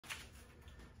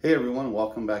Hey everyone,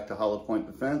 welcome back to Hollow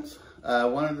Point Defense. I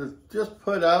wanted to just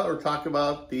put out or talk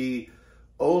about the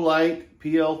Olight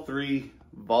PL3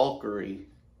 Valkyrie,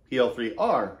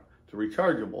 PL3R, the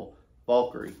rechargeable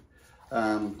Valkyrie.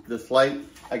 This light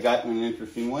I got in an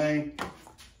interesting way.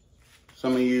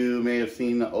 Some of you may have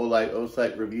seen the Olight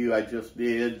O-Sight review I just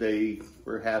did. They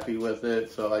were happy with it,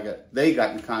 so they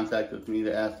got in contact with me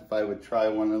to ask if I would try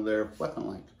one of their weapon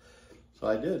lights. So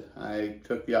I did. I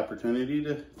took the opportunity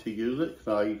to use it,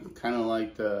 so I kind of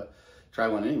like to try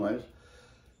one anyways.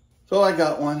 So I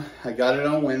got one. I got it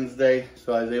on Wednesday,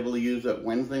 so I was able to use it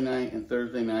Wednesday night and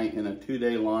Thursday night in a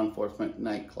 2-day law enforcement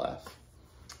night class.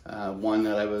 One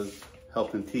that I was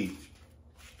helping teach.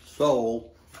 So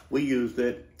we used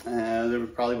it, there was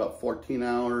probably about 14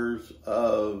 hours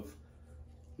of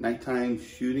nighttime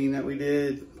shooting that we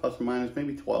did, plus or minus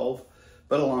maybe 12,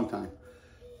 but a long time.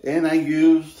 And I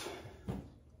used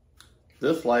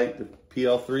this light, the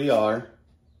PL3R,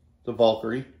 the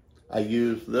Valkyrie. I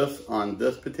used this on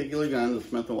this particular gun, the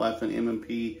Smith & Wesson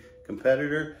M&P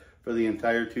Competitor, for the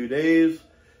entire 2 days,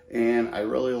 and I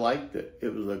really liked it.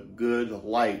 It was a good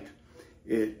light.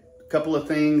 A couple of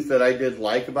things that I did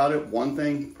like about it. One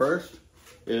thing first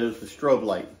is the strobe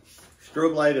light.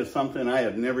 Strobe light is something I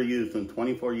have never used in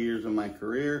 24 years of my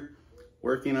career.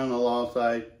 Working on the law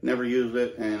side, never used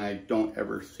it, and I don't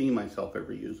ever see myself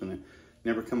ever using it.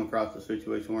 Never come across a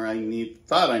situation where I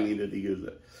thought I needed to use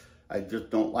it. I just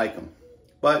don't like them.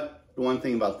 But the one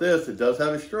thing about this, it does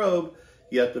have a strobe.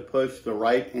 You have to push the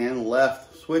right and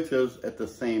left switches at the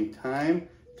same time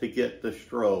to get the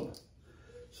strobe.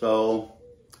 So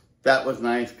that was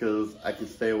nice because I can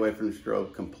stay away from the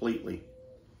strobe completely.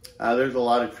 There's a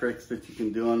lot of tricks that you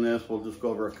can do on this. We'll just go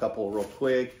over a couple real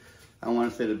quick. I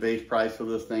want to say the base price of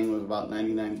this thing was about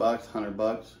 99 bucks, 100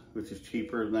 bucks, which is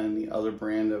cheaper than the other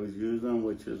brand I was using,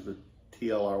 which is the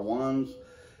TLR1s.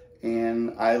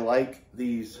 And I like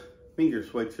these finger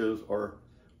switches or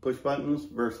push buttons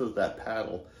versus that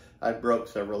paddle. I broke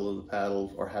several of the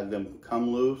paddles or had them come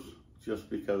loose just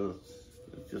because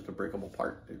it's just a breakable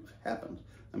part. It happens.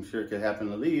 I'm sure it could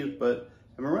happen to these, but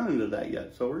I haven't run into that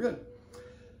yet, so we're good.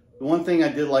 The one thing I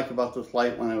did like about this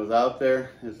light when I was out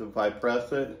there is if I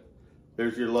press it,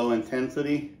 there's your low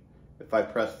intensity. If I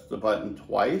press the button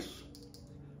twice,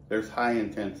 there's high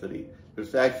intensity.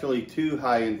 There's actually two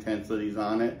high intensities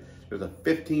on it. There's a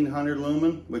 1500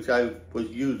 lumen, which I was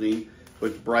using,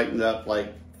 which brightened up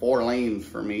like 4 lanes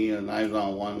for me, and I was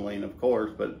on 1 lane, of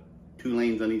course, but 2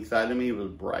 lanes on each side of me was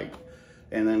bright.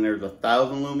 And then there's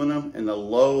 1000 lumen, and the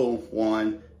low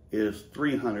one is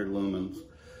 300 lumens.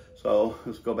 So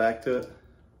let's go back to it.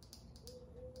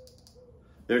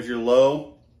 There's your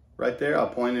low right there. I'll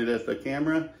point it at the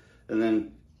camera and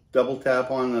then double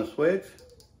tap on the switch,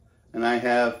 and I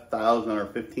have 1000 or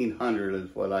 1500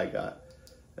 is what I got.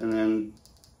 And then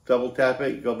double tap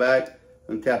it, go back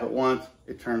and tap it once,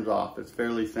 it turns off. It's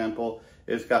fairly simple.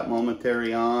 It's got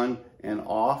momentary on and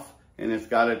off, and it's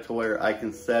got it to where I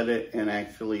can set it and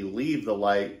actually leave the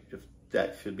light if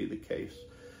that should be the case.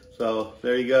 So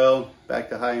there you go, back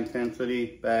to high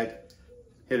intensity, back,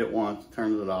 hit it once,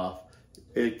 turns it off.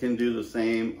 It can do the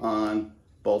same on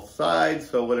both sides,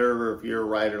 so whatever, if you're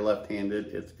right or left-handed,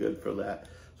 it's good for that.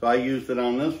 So I used it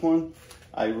on this one.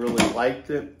 I really liked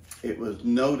it. It was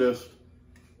noticed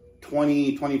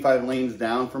 20, 25 lanes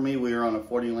down from me. We were on a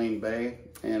 40-lane bay,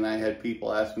 and I had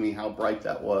people asking me how bright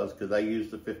that was because I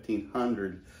used the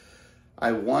 1500.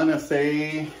 I want to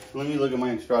say, let me look at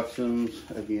my instructions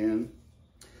again.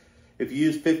 If you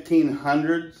use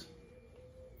 1500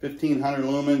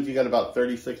 lumens, you got about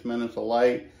 36 minutes of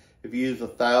light. If you use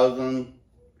 1000,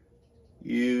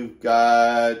 you've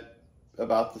got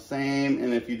about the same.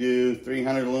 And if you do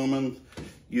 300 lumens,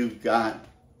 you've got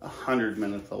 100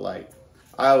 minutes of light.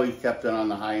 I always kept it on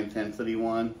the high intensity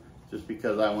one just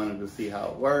because I wanted to see how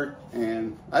it worked,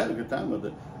 and I had a good time with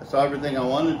it. I saw everything I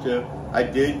wanted to. I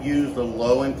did use the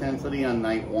low intensity on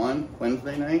night 1,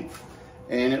 Wednesday night,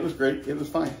 and it was great. It was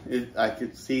fine. I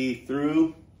could see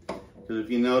through. Because if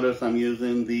you notice, I'm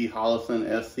using the Holosun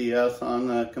SCS on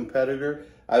the Competitor.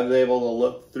 I was able to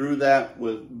look through that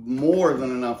with more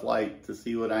than enough light to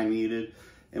see what I needed.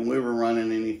 And we were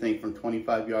running anything from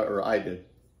 25 yards, or I did.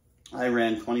 I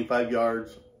ran 25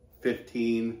 yards,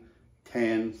 15,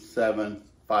 10, 7,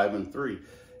 5, and 3.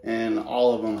 And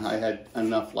all of them, I had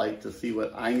enough light to see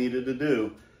what I needed to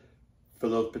do for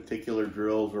those particular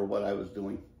drills or what I was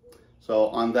doing. So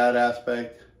on that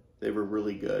aspect, they were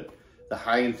really good. The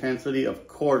high intensity, of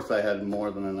course, I had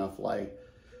more than enough light.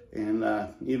 And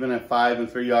even at 5 and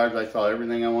 3 yards, I saw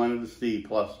everything I wanted to see,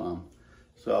 plus some.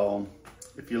 So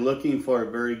If you're looking for a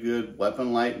very good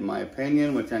weapon light, in my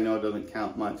opinion, which I know doesn't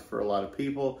count much for a lot of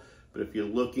people, But if you're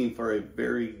looking for a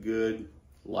very good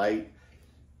light,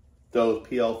 those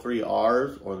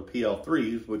PL3Rs or the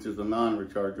PL3s, which is a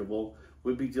non-rechargeable,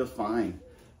 would be just fine.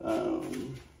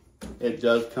 It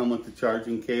does come with the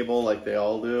charging cable like they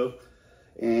all do.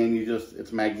 And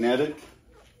it's magnetic.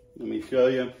 Let me show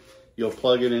you. You'll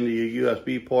plug it into your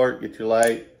USB port, get your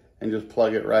light, and just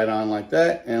plug it right on like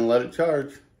that and let it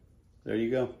charge. There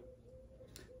you go.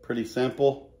 Pretty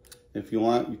simple. If you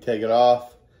want, you take it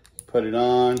off, put it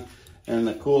on. And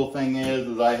the cool thing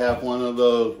is I have one of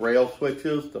those rail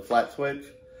switches, the flat switch,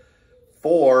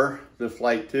 for this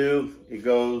light too. It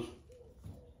goes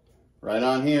right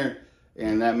on here,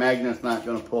 and that magnet's not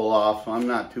gonna pull off, so I'm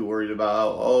not too worried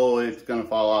about, oh, it's gonna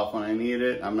fall off when I need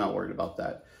it. I'm not worried about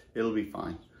that. It'll be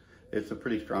fine. It's a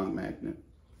pretty strong magnet.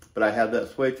 But I have that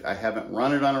switch. I haven't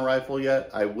run it on a rifle yet.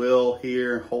 I will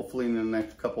here, hopefully in the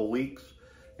next couple weeks,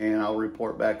 and I'll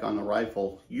report back on the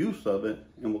rifle use of it,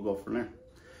 and we'll go from there.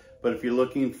 But if you're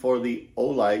looking for the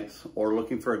Olights or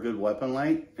looking for a good weapon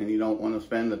light and you don't want to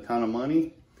spend a ton of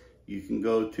money, you can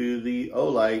go to the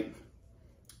Olight,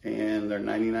 and they're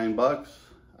 99 bucks.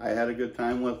 I had a good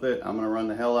time with it. I'm going to run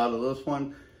the hell out of this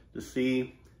one to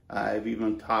see. I've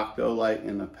even talked to Olight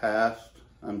in the past.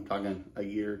 I'm talking a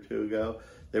year or two ago.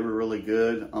 They were really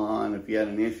good on if you had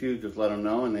an issue, just let them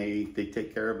know, and they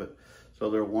take care of it. So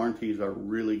their warranties are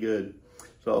really good.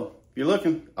 So if you're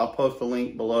looking, I'll post a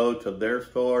link below to their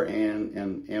store and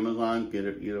Amazon. Get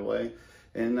it either way.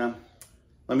 And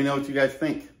let me know what you guys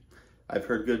think. I've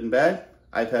heard good and bad.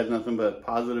 I've had nothing but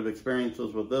positive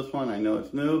experiences with this one. I know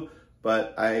it's new,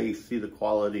 but I see the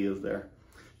quality is there.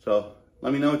 So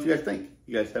let me know what you guys think.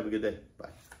 You guys have a good day. Bye.